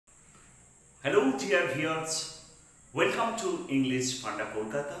Hello dear viewers, welcome to English Funda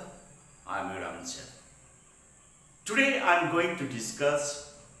Kolkata. I am your answer. Today I am going to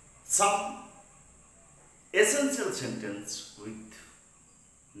discuss some essential sentence with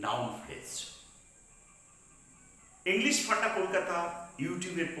noun phrase. English Funda Kolkata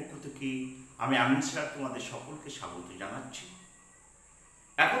YouTube এর পক্ষ থেকে আমি আমিন sir তোমাদের সকলকে স্বাগত জানাচ্ছি।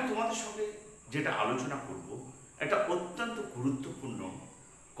 এখন তোমাদের সঙ্গে যেটা আলোচনা করব একটা অত্যন্ত গুরুত্বপূর্ণ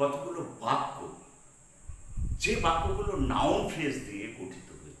কতগুলো বাক্য, যে বাক্যগুলো নাউন ফ্রেজ দিয়ে গঠিত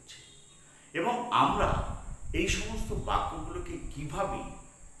হচ্ছে এবং আমরা এই সমস্ত বাক্যগুলোকে কিভাবে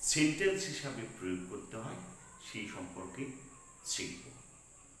সেন্টেন্স হিসাবে প্রয়োগ করতে হয় সেই সম্পর্কে শিখব।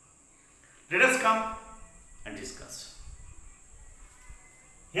 Let us come and discuss.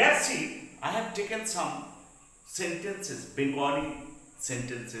 Here see, I have taken some sentences, Bengali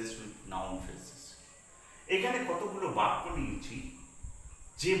sentences with noun phrases. এখানে কতগুলো বাক্য নিয়েছি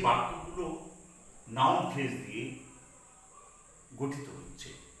যে বাক্যগুলো নাউন ফ্রেজ দিয়ে গঠিত হচ্ছে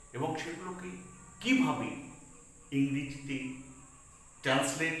এবং সেগুলোকে কিভাবে ইংরেজিতে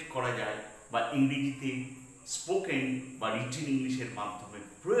ট্রান্সলেট করা যায় বা ইংরেজিতে স্পোকেন বা রিটেন ইংলিশের মাধ্যমে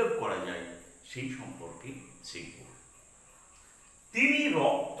প্রয়োগ করা যায় সেই সম্পর্কে শিখব। তিনি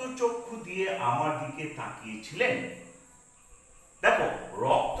রক্তচক্ষু দিয়ে আমার দিকে তাকিয়েছিলেন। দেখো,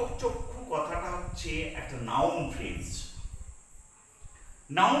 রক্তচক্ষু কথাটা হচ্ছে একটা নাউন ফ্রেজ।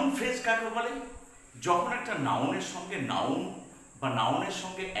 নাউন ফ্রেজ কাকে বলে? যখন একটা নাউনের সঙ্গে নাউন বা নাউনের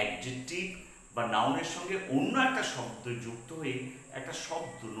সঙ্গে অ্যাডজেক্টিভ বা নাউনের সঙ্গে অন্য একটা শব্দ যুক্ত হয়ে একটা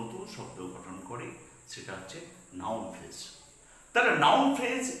শব্দ, নতুন শব্দ গঠন করে, সেটা হচ্ছে নাউন ফ্রেজ। তাহলে noun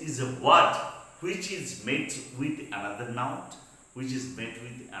phrase is a word which is made with another noun, which is made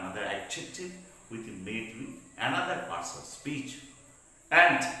with another adjective, which is made with another parts of speech,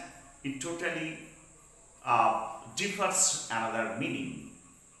 and it totally differs another meaning.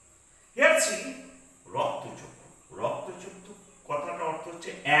 Here see, রক্তচক্ষু। রক্তচক্ষু কথাটা অর্থ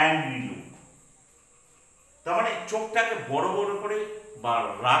হচ্ছে angry look. তার মানে চোখটাকে বড় বড় করে বা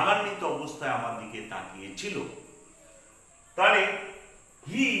রাগান্বিত অবস্থায় আমার দিকে তাকিয়েছিল। তাহলে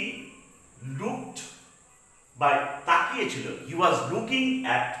হি লুকড বা তাকিয়েছিল, হি was looking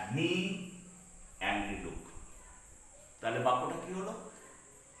at me angry look. তাহলে বাক্যটা কি হলো?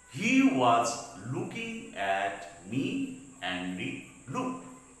 হি was looking at me angry look.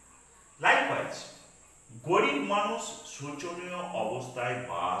 Likewise, গরিব মানুষ শোচনীয় অবস্থায়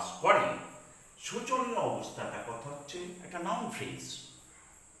বাস করে। শোচনীয় অবস্থাটা কথা হচ্ছে একটা নাউন ফ্রেজ।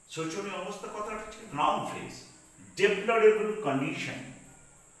 শোচনীয় অবস্থা কথাটা হচ্ছে নাউন ফ্রেজ। ডেপ্লোরেবল কন্ডিশন,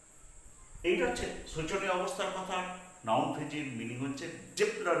 এইটা হচ্ছে শোচনীয় অবস্থার কথা। নাউন ফ্রেজের মিনিং হচ্ছে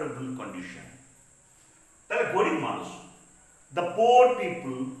ডেপ্লোরেবল কন্ডিশন। তাহলে গরিব মানুষ, the poor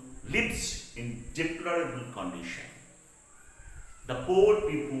people lives in ডেপ্লোরেবল condition. The poor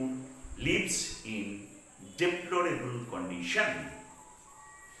people lives in deplorable condition.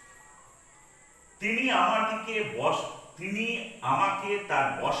 তিনি আমাকে তার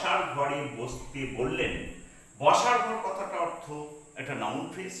বসার ঘরে বসতে বললেন। বসার ঘর কথাটা অর্থ একটা নাউন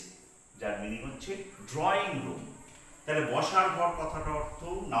ফ্রেজ যার মিনিং হচ্ছে ড্রয়িং রুম। তাহলে বসার ঘর কথাটা অর্থ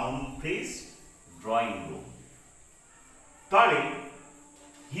নাউন ফ্রেজ ড্রয়িং রুম। তাহলে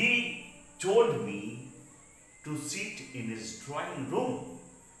he told me to sit in his drawing room.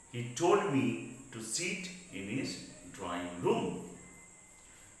 He told me to sit in his drawing room.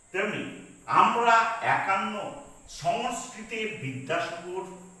 তেমনি আমরা একান্ন সংস্কৃতে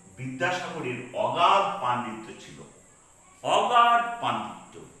বিদ্যাসাগরের অগাধ পাণ্ডিত্য ছিল। অগাধ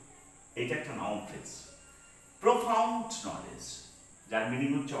পাণ্ডিত্য, এটা একটা নাউন ফ্রেজ। প্রোফাউন্ড নলেজ, যার মিনিং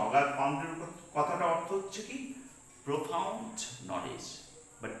হচ্ছে অগাধ পাণ্ডিত্য কথাটা অর্থ হচ্ছে কি প্রোফাউন্ড নলেজ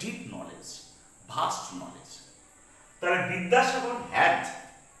বা ডিপ নলেজ, ভাস্ট নলেজ। তাহলে Vidyasagar had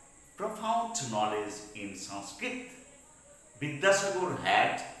profound knowledge in Sanskrit. Vidyasagar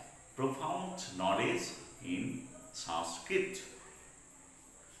had profound knowledge in Sanskrit.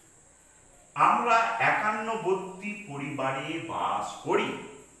 আমরা একান্নবর্তী পরিবারে বাস করি।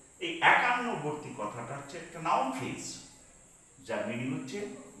 এই একান্নবর্তী কথাটা হচ্ছে একটা নাউন ফ্রেজ যার মিনিং হচ্ছে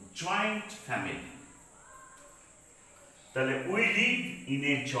জয়েন্ট ফ্যামিলি। তাহলে we live in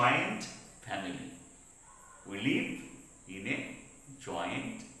a joint family. We live in a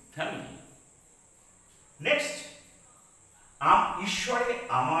joint family. Next, ঈশ্বরে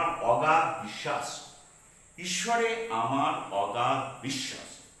আমার অগাধ বিশ্বাস। ঈশ্বরে আমার অগাধ বিশ্বাস,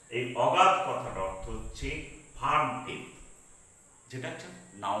 এই অগাধ কথার অর্থ হচ্ছে ফার্ম ফেথ, যেটা একটা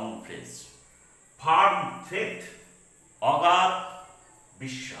নাউন ফ্রেজ। ফার্ম ফেথ, অগাধ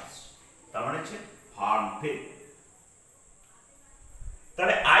বিশ্বাস, তার মানে হচ্ছে ফার্ম ফেথ।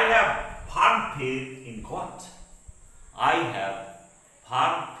 তাহলে I have farm faith in god. I have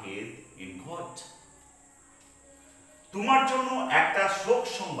her faith in God. তোমার জন্য একটা শোক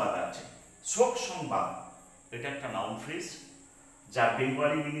সংবাদ আছে। শোক সংবাদ এটা একটা নাউন ফ্রেজ, যার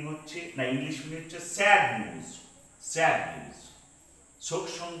বেঙ্গলি মিনিং হচ্ছে, না ইংলিশ মিনিং হচ্ছে স্যাড নিউজ। স্যাড নিউজ, শোক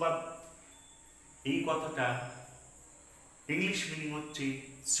সংবাদ, এই কথাটা ইংলিশ মিনিং হচ্ছে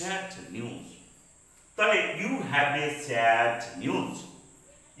স্যাড নিউজ। তাহলে you have a sad news,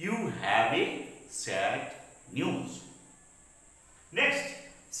 you have a sad news. Next,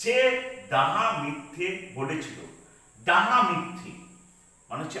 সে দাহা মিথ্যে বলেছিল। দাহা মিথ্যে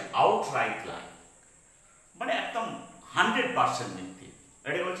মানে হচ্ছে আউটরাইট লাই, মানে একদম 100% মিথ্যে,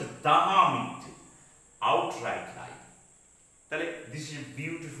 এটা বলছে দাহা মিথ্যে, আউটরাইট লাই। তাহলে this is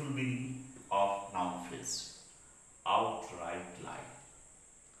beautiful meaning of noun phrase, outright লাই।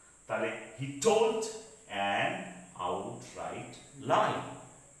 তাহলে he told an outright lie,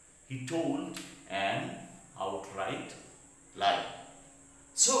 he told an outright lie.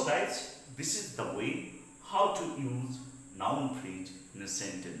 So guys, this is the way how to use noun phrase in a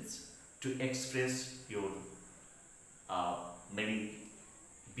sentence to express your meaning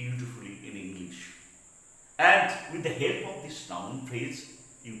beautifully in English. And with the help of this noun phrase,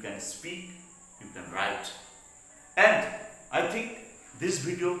 you can speak, you can write. And I think this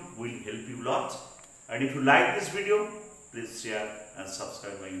video will help you a lot. And if you like this video, please share and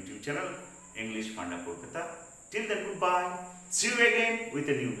subscribe my YouTube channel, English Panda Kolkata. Till then, goodbye. See you again with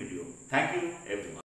a new video. Thank you, everyone.